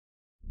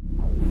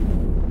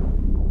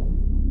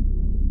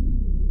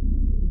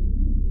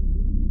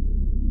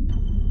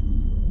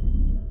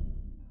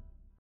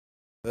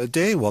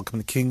Day. Welcome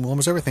to King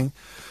Wilmer's Everything.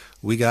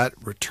 We got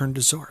Return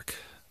to Zork.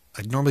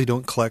 I normally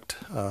don't collect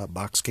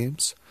box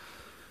games.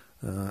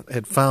 I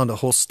had found a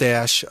whole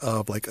stash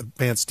of like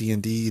advanced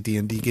D&D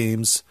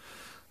games.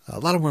 A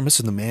lot of them were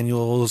missing the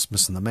manuals,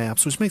 missing the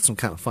maps, which makes them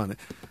kind of fun.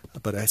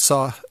 But I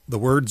saw the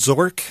word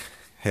Zork,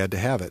 had to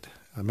have it.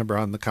 I remember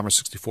on the Commodore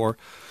 64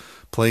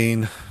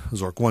 playing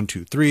Zork 1,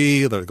 2,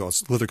 3,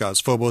 Lither Gods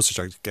Phobos,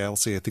 Giant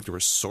Galaxy. I think there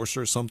was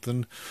Sorcerer or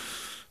something.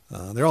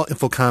 They're all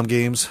Infocom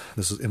games.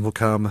 This is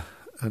Infocom,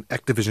 an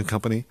Activision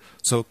company,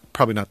 so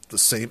probably not the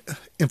same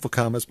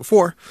Infocom as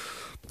before,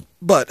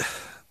 but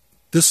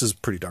this is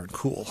pretty darn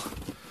cool.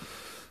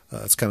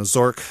 It's kind of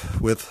Zork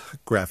with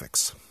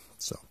graphics,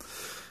 so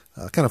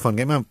kind of fun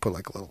game. I'm going to put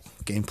like a little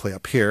gameplay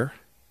up here,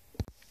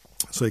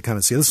 so you kind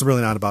of see. This is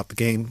really not about the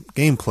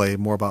gameplay,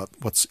 more about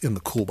what's in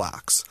the cool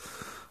box.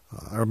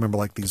 I remember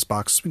like these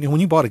boxes, when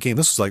you bought a game,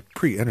 this was like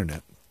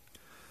pre-internet.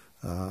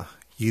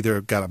 You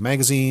either got a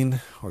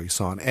magazine, or you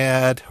saw an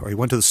ad, or you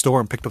went to the store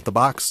and picked up the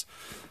box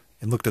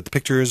and looked at the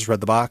pictures, read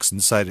the box,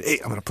 and decided, hey,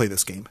 I'm going to play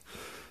this game.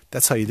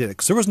 That's how you did it,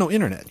 because there was no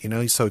internet, you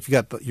know. So if you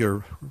got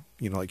your,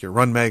 like your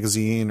Run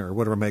magazine or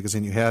whatever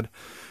magazine you had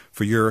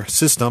for your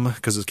system,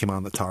 because it came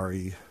on the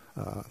Atari,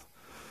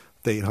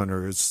 the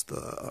 800s,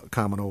 the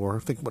Commodore. I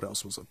think what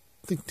else was it?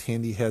 I think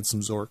Tandy had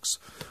some Zorks,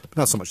 but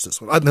not so much this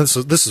one.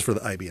 This is for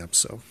the IBM.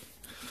 So,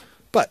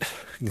 but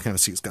you can kind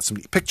of see it's got some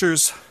neat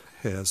pictures.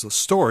 It has a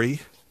story.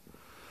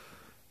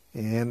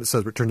 And it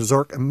says, Return to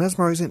Zork, a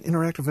mesmerizing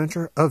interactive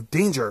adventure of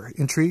danger,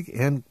 intrigue,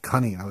 and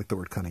cunning. I like the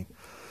word cunning.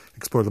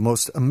 Explore the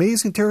most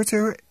amazing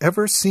territory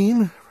ever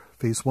seen.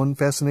 Face one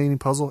fascinating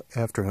puzzle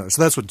after another.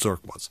 So that's what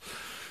Zork was.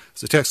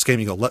 It's a text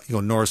game. You go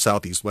north,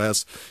 south, east,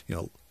 west.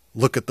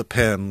 Look at the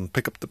pen,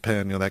 pick up the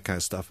pen, that kind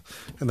of stuff.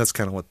 And that's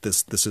kind of what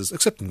this is,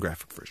 except in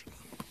graphic version.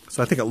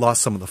 So I think it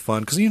lost some of the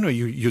fun, because you're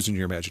using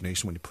your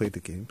imagination when you played the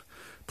game.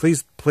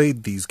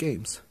 Played these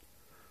games.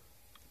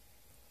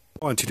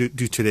 What I want to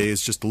do today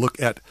is just to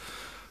look at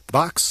the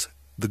box,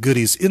 the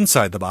goodies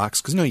inside the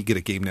box, because you get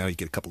a game now, you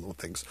get a couple little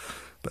things.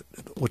 But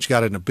what you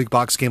got in a big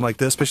box game like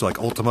this, especially like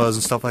Ultimas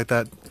and stuff like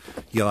that,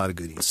 you get a lot of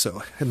goodies.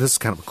 So, and this is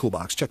kind of a cool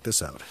box. Check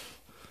this out.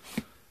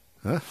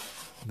 Huh?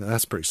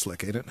 That's pretty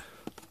slick, ain't it?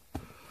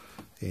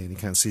 And you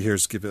kind of see here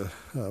is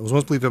was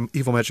once believed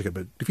evil magic had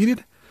been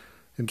defeated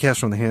and cast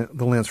from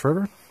the lands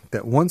forever.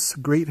 That once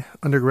great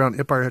underground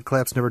empire had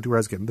collapsed, never to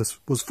rise again. This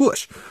was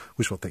foolish,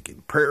 wishful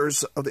thinking.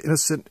 Prayers of the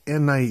innocent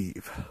and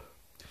naive.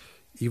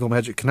 Evil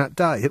magic cannot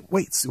die. It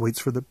waits. It waits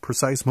for the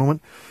precise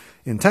moment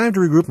in time to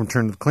regroup and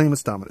return to claim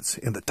its dominance.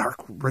 In the dark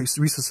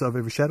recesses of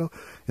every shadow,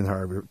 in the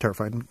heart of every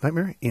terrifying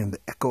nightmare, in the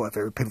echo of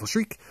every painful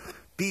shriek,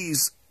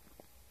 these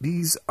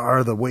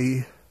are the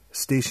way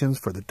stations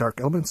for the dark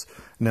elements.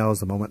 Now is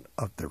the moment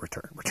of their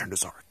return. Return to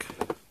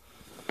Zork.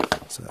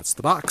 So that's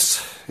the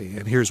box.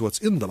 And here's what's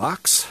in the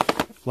box.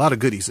 A lot of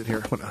goodies in here.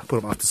 I'm going to put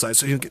them off the side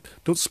so you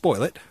don't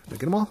spoil it. Did I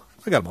get them all?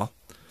 I got them all.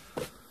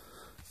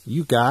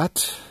 You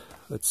got,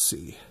 let's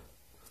see,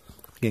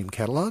 game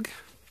catalog.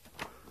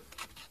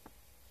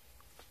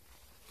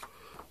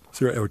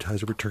 Zero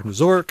advertiser, Return to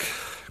Zork.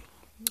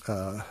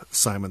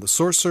 Simon the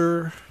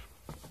Sorcerer.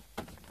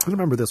 I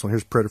remember this one.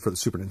 Here's Predator for the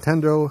Super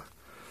Nintendo.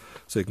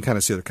 So you can kind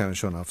of see they're kind of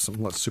showing off some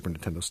lots of Super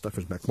Nintendo stuff.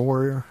 Here's Mech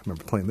Warrior. I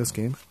remember playing this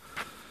game.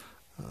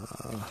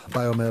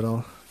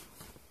 Biometal.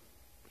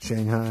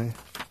 Shanghai.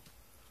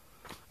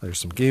 There's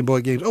some Game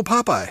Boy games. Oh,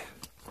 Popeye!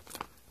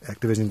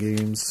 Activision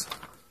games.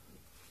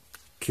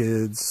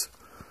 Kids.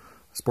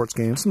 Sports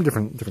games. Some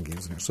different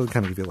games in here. So it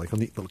kind of give you like a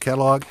neat little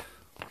catalog.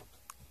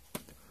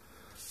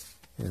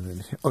 And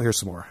then, here's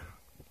some more.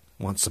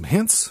 Want some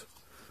hints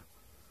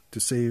to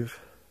save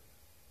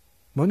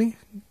money?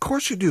 Of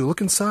course you do.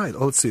 Look inside.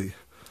 Oh, let's see.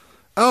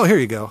 Oh, here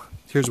you go.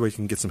 Here's where you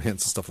can get some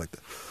hints and stuff like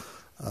that.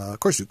 Of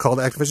course, you call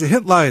the Activision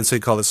hint line. So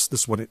you call this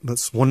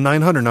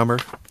 1-900 number.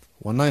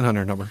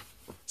 1-900 number.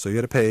 So you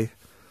got to pay.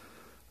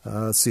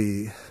 Let's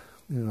see.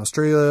 In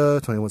Australia,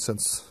 21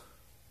 cents.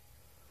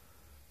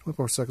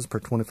 24 seconds per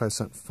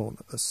 25-cent phone.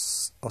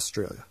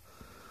 Australia.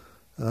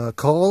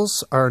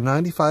 Calls are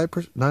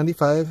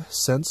 95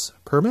 cents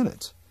per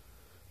minute.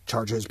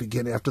 Charges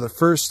begin after the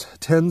first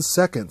 10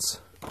 seconds.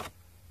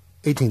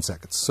 18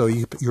 seconds. So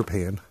you're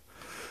paying.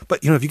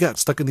 But, if you got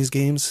stuck in these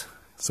games,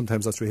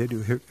 sometimes that's what you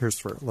do. Here's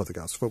for Lither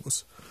Gods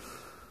Phobos.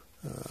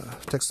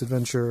 Text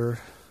adventure.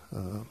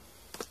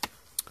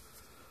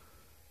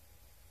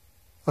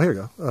 Oh, here we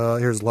go.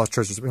 Here's Lost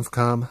Treasures of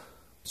Infocom.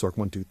 Zork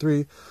 1, 2,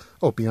 3.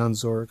 Oh, Beyond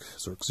Zork.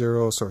 Zork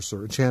 0.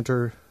 Sorcerer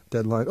Enchanter.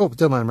 Deadline. Oh,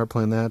 Deadline, I remember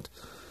playing that.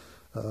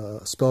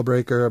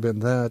 Spellbreaker, I've been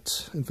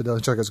that.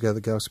 Infidelity, Checkers Gather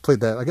the Galaxy.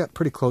 Played that. I got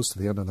pretty close to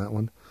the end on that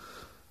one.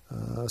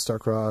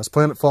 Starcross.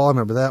 Planetfall, I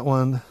remember that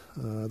one.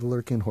 The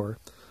Lurking Horror.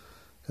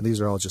 And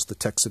these are all just the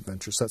text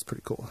adventures. So that's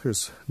pretty cool.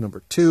 Here's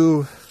number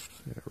 2.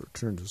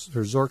 Return to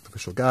Zork, the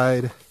official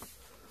guide.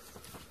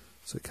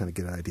 So you kind of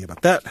get an idea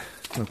about that.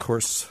 And of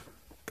course,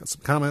 got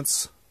some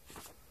comments.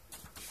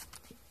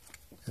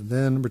 And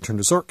then Return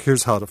to Zork.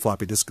 Here's how to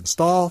floppy disk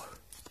install.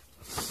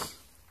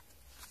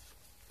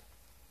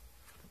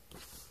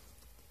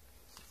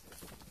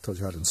 Tells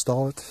you how to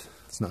install it.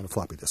 It's not a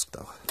floppy disk,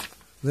 though.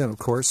 Then, of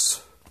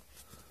course,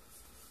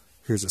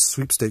 here's a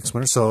sweepstakes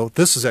winner. So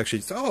this is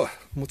actually, oh,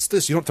 what's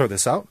this? You don't throw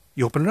this out.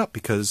 You open it up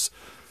because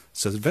it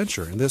says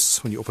adventure. And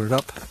this, when you open it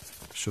up,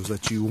 shows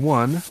that you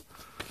won.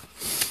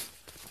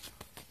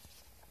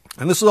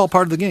 And this is all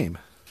part of the game.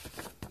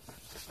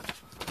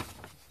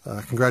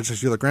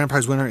 Congratulations, you're the grand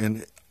prize winner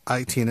in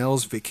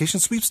ITNL's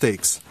Vacation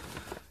Sweepstakes.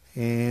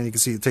 And you can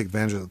see you take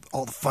advantage of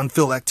all the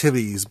fun-filled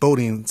activities,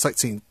 boating,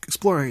 sightseeing,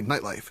 exploring,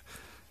 nightlife.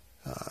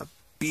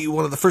 Be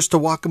one of the first to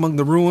walk among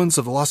the ruins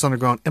of the lost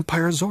underground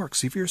Empire of Zork.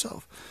 See for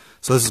yourself.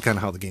 So this is kind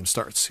of how the game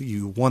starts.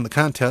 You won the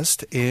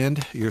contest,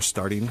 and you're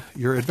starting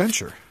your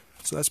adventure.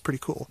 So that's pretty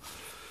cool.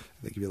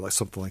 They give you like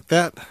something like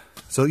that.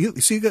 So you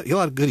see, you got a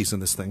lot of goodies in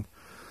this thing.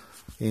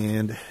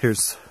 And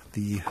here's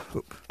the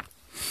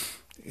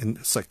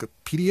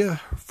Encyclopedia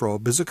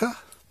Frobistica.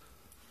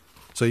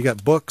 So you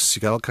got books,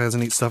 you got all kinds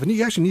of neat stuff, and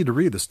you actually need to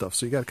read this stuff.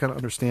 So you got to kind of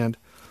understand.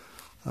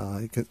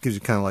 It gives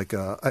you kind of like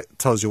it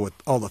tells you what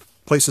all the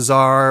places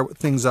are, what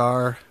things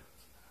are.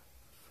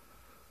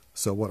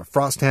 So what a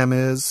frost ham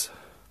is.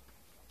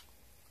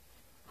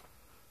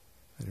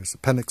 And there's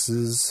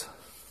appendixes,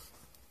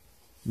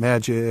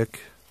 magic,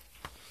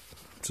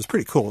 which is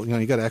pretty cool. You know,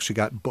 you actually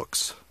got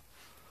books.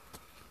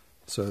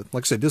 So,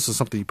 like I said, this is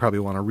something you probably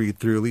want to read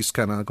through, at least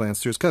kind of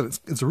glance through.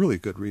 It's a really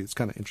good read. It's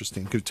kind of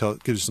interesting. Gives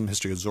you some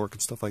history of Zork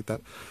and stuff like that.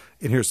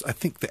 And here's, I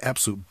think, the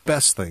absolute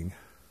best thing.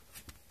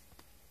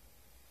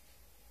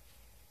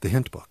 The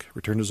hint book.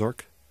 Return to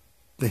Zork.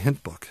 The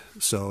hint book.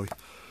 So,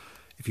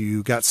 if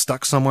you got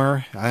stuck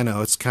somewhere, I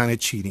know it's kind of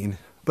cheating.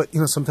 But, you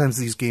know, sometimes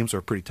these games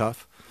are pretty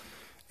tough.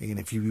 And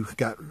if you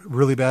got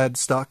really bad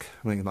stuck,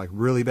 I mean, like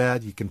really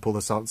bad, you can pull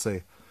this out and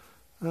say,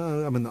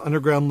 I'm in the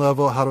underground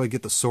level. How do I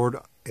get the sword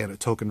and a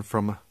token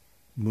from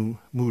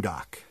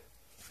Modoc?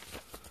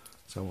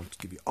 So I won't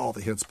give you all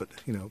the hints, but,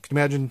 you know, can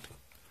you imagine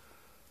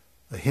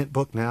a hint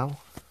book now?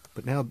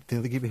 But now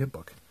they give you a hint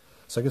book.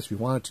 So I guess if you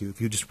wanted to, if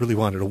you just really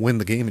wanted to win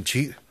the game and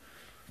cheat,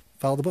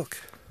 follow the book.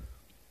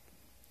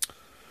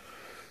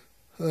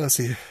 Let's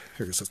see.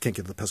 Here it says, can't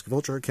get to the pesky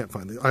vulture, can't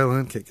find the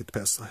island, can't get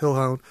past the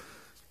hillhound.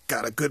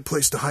 Got a good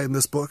place to hide in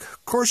this book.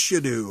 Of course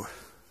you do.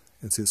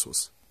 And see, this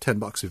was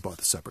 $10 if you bought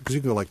this separate, because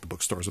you can go like the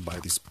bookstores and buy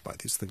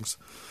these things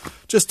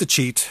just to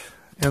cheat.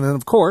 And then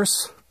of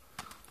course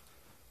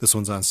this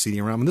one's on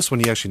CD-ROM, and this one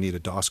you actually need a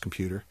DOS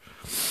computer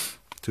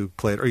to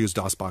play it, or use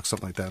DOSBox,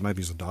 something like that. I might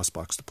use a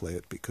DOSBox to play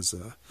it, because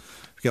if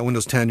you got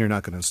Windows 10 you're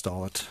not going to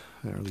install it,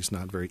 or at least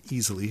not very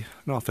easily.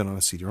 And often on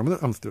a CD-ROM.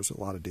 There's a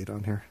lot of data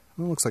on here.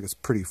 It looks like it's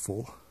pretty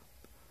full,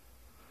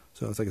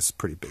 so I think it's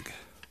pretty big.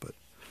 But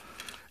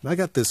and I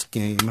got this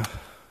game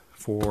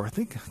for, I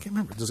think, I can't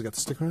remember, does it got the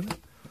sticker on it?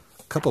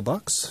 Couple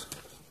bucks.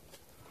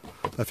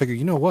 I figure,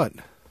 you know what,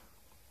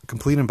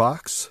 complete in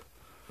box,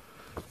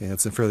 and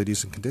it's in fairly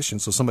decent condition.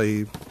 So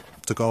somebody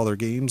took all their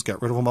games,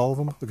 got rid of them, all of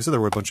them. Like I said,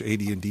 there were a bunch of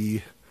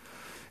AD&D,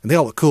 and they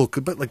all look cool,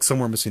 but like some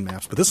were missing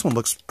maps. But this one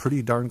looks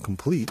pretty darn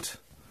complete.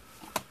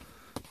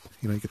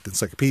 You know, you get the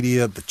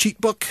encyclopedia, the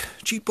cheat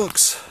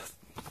books,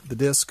 the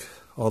disc,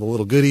 all the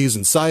little goodies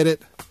inside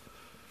it.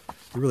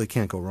 You really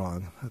can't go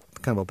wrong.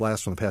 Kind of a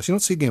blast from the past. You don't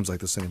see games like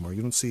this anymore.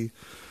 You don't see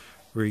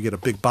where you get a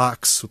big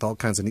box with all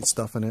kinds of neat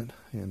stuff in it,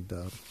 and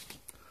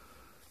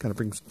kind of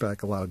brings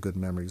back a lot of good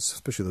memories,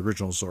 especially the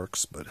original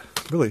Zorks. But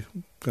really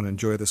going to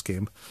enjoy this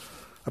game.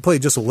 I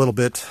played just a little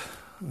bit,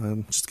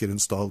 just to get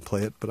installed and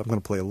play it, but I'm going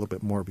to play a little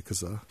bit more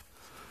because, you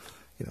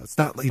know, it's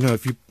not, you know,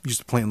 if you used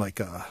to playing like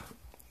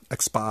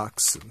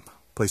Xbox and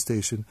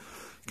PlayStation,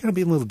 you're going to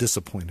be a little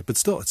disappointed. But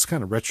still, it's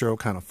kind of retro,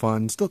 kind of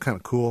fun, still kind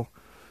of cool.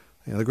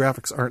 You know, the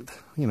graphics aren't,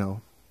 you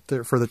know,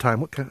 there for the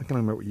time. I can't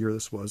remember what year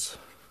this was.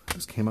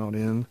 This came out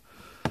in,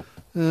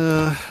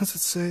 what does it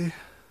say?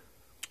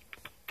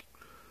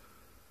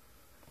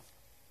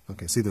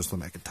 Okay, see, there's the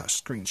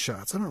Macintosh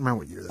screenshots. I don't remember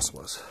what year this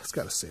was. It's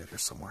got to say it here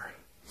somewhere.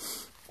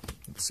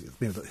 Let's see,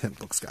 maybe the hint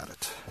book's got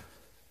it.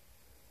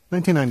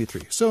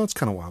 1993. So it's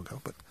kind of a while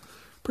ago, but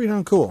pretty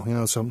darn cool. You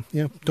know, so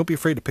you know, don't be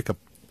afraid to pick up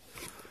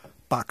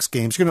box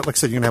games. You're gonna, like I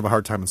said, you're gonna have a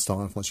hard time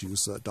installing it unless you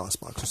use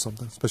DOSBox or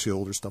something, especially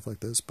older stuff like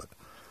this. But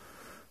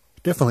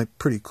definitely a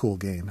pretty cool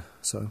game.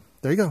 So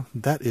there you go.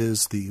 That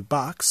is the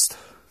boxed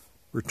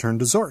Return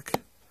to Zork.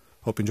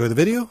 Hope you enjoy the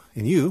video,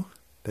 and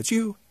that's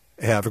you.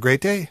 Have a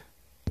great day.